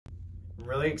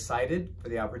really excited for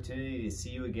the opportunity to see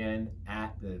you again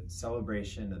at the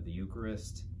celebration of the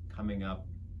Eucharist coming up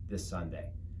this Sunday.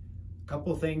 A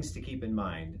couple things to keep in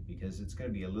mind because it's going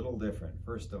to be a little different.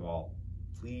 First of all,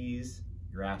 please,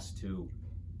 you're asked to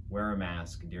wear a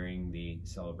mask during the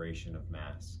celebration of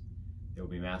Mass. There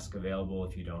will be masks available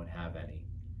if you don't have any.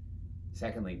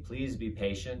 Secondly, please be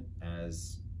patient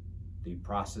as the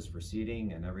process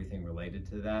proceeding and everything related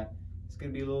to that is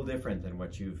going to be a little different than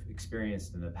what you've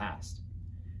experienced in the past.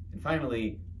 And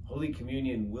finally, Holy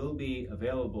Communion will be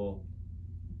available,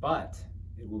 but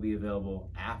it will be available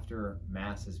after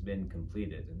Mass has been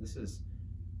completed. And this is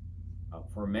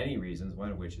for many reasons, one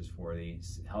of which is for the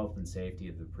health and safety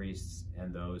of the priests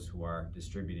and those who are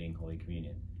distributing Holy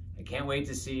Communion. I can't wait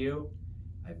to see you.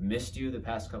 I've missed you the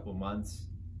past couple months,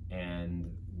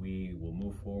 and we will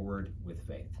move forward with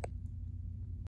faith.